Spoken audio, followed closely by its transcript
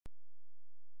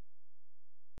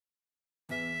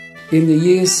In the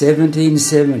year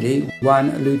 1770,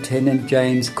 one Lieutenant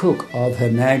James Cook of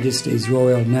Her Majesty's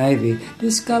Royal Navy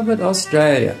discovered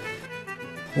Australia,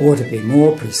 or to be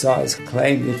more precise,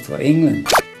 claimed it for England.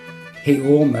 He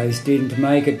almost didn't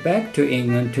make it back to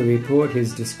England to report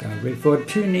his discovery, for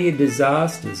two near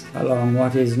disasters along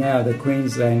what is now the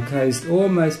Queensland coast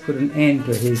almost put an end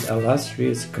to his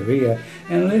illustrious career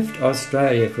and left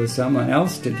Australia for someone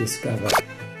else to discover.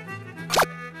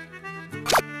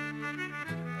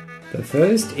 The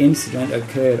first incident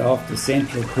occurred off the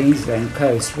central Queensland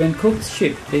coast when Cook's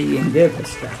ship, the Endeavour,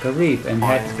 struck a reef and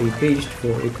had to be beached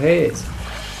for repairs.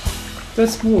 The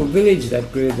small village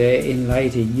that grew there in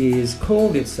later years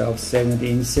called itself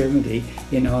 1770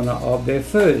 in honour of their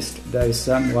first, though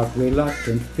somewhat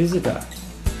reluctant, visitor.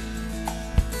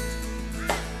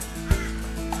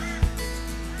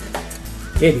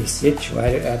 It is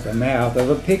situated at the mouth of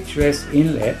a picturesque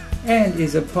inlet and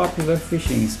is a popular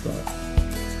fishing spot.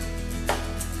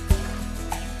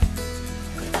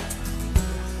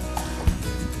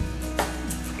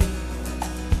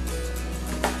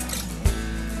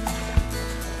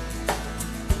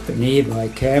 The nearby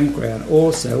campground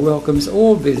also welcomes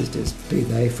all visitors, be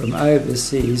they from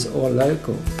overseas or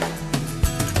local.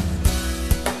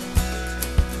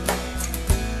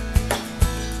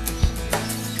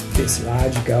 This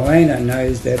large goanna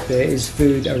knows that there is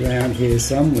food around here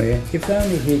somewhere, if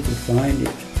only he could find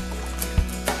it.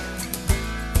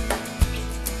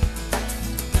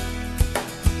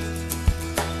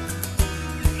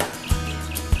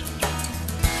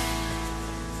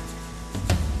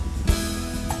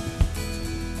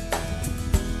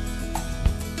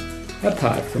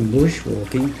 Apart from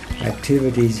bushwalking,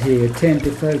 activities here tend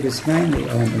to focus mainly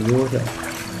on the water.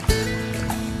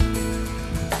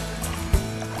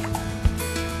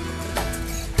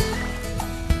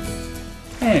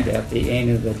 And at the end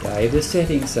of the day, the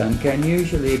setting sun can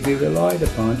usually be relied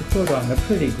upon to put on a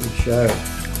pretty good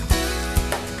show.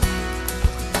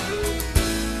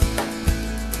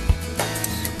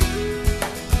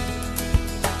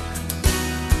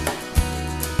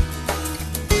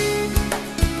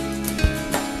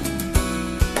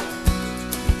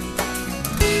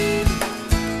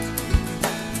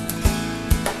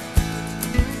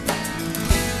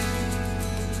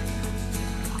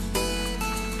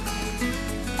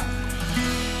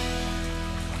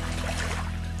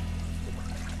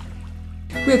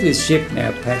 With his ship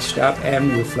now patched up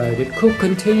and refloated, Cook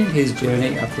continued his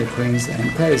journey up the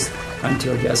Queensland coast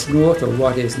until just north of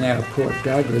what is now Port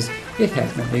Douglas it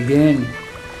happened again.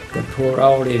 The poor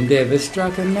old Endeavour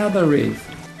struck another reef.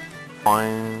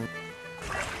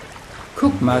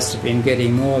 Cook must have been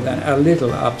getting more than a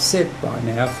little upset by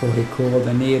now, for he called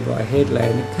the nearby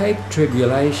headland Cape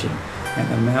Tribulation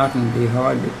and the mountain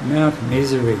behind it Mount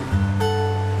Misery.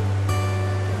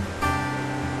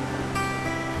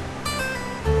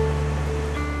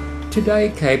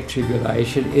 Today, Cape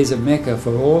Tribulation is a mecca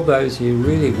for all those who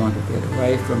really want to get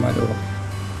away from it all.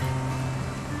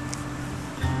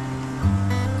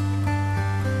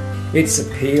 Its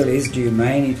appeal is due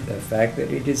mainly to the fact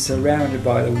that it is surrounded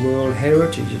by the World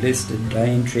Heritage listed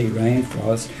Daintree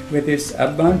rainforest with its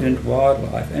abundant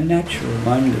wildlife and natural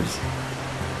wonders.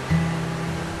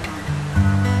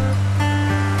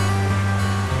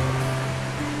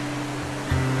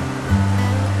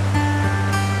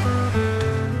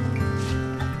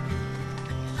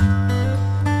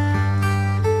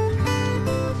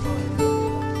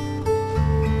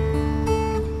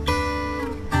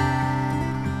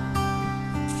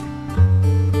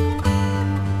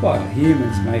 While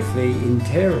humans may flee in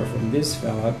terror from this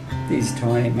far, these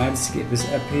tiny mudskippers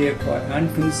appear quite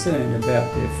unconcerned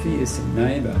about their fearsome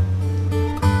neighbour.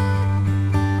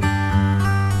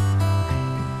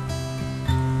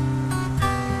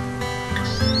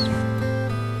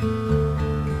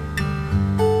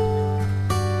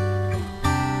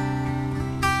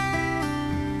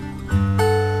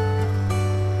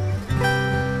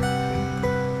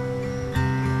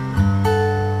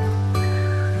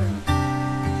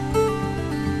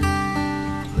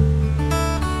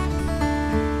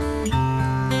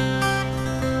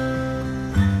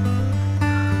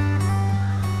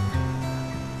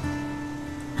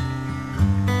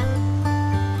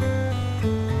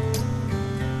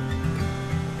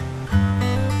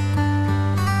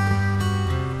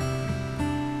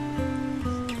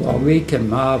 While we can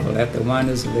marvel at the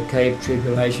wonders of the Cape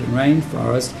Tribulation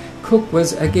rainforest, Cook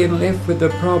was again left with the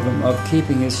problem of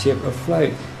keeping his ship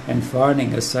afloat and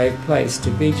finding a safe place to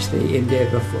beach the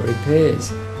Endeavour for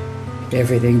repairs.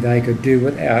 Everything they could do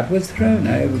without was thrown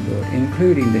overboard,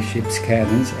 including the ship's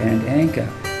cannons and anchor,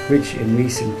 which in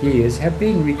recent years have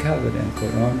been recovered and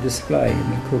put on display in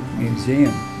the Cook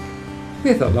Museum.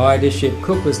 With a lighter ship,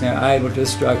 Cook was now able to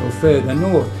struggle further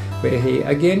north, where he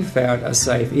again found a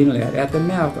safe inlet at the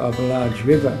mouth of a large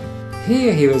river.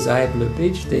 Here he was able to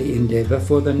beach the Endeavour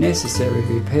for the necessary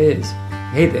repairs.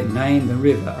 He then named the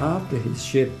river after his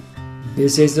ship.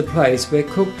 This is the place where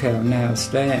Cooktown now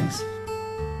stands.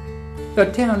 The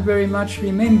town very much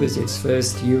remembers its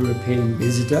first European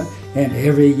visitor, and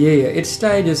every year it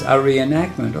stages a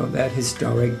reenactment of that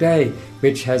historic day,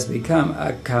 which has become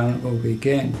a carnival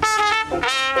weekend.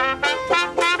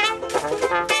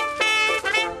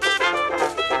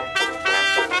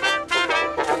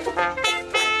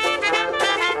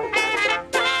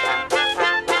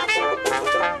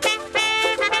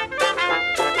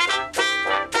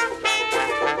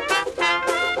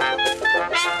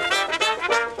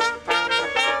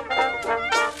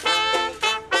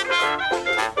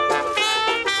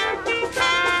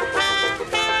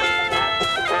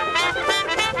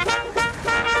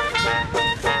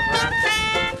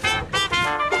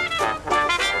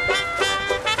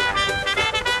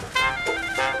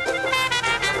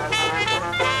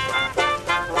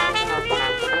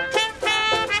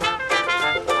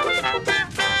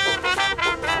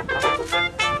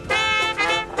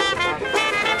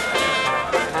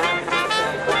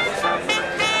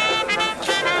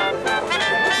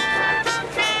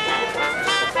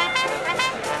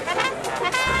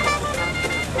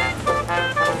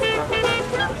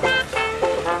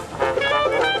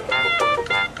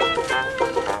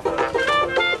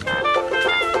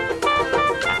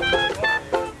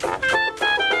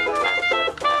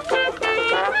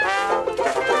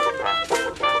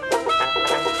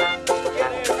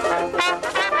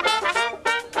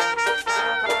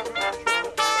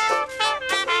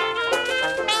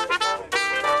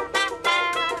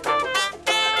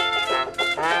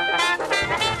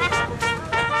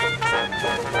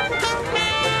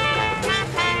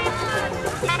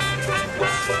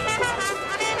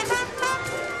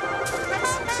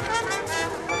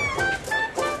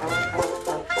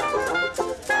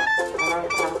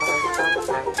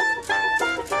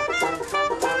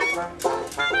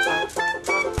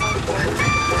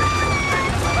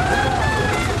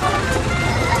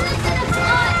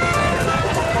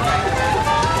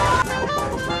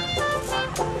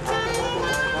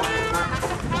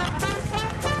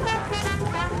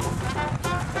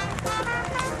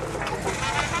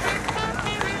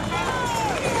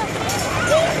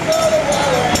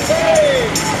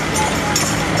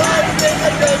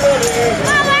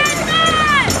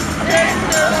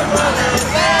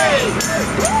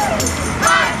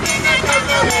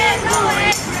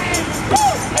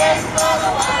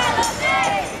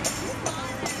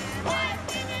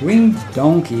 Winged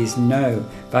donkeys, no,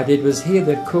 but it was here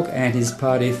that Cook and his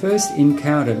party first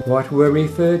encountered what were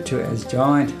referred to as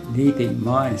giant leaping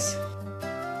mice.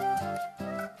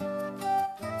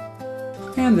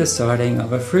 And the sighting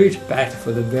of a fruit bat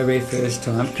for the very first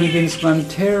time convinced one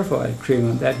terrified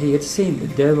crewman that he had seen the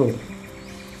devil.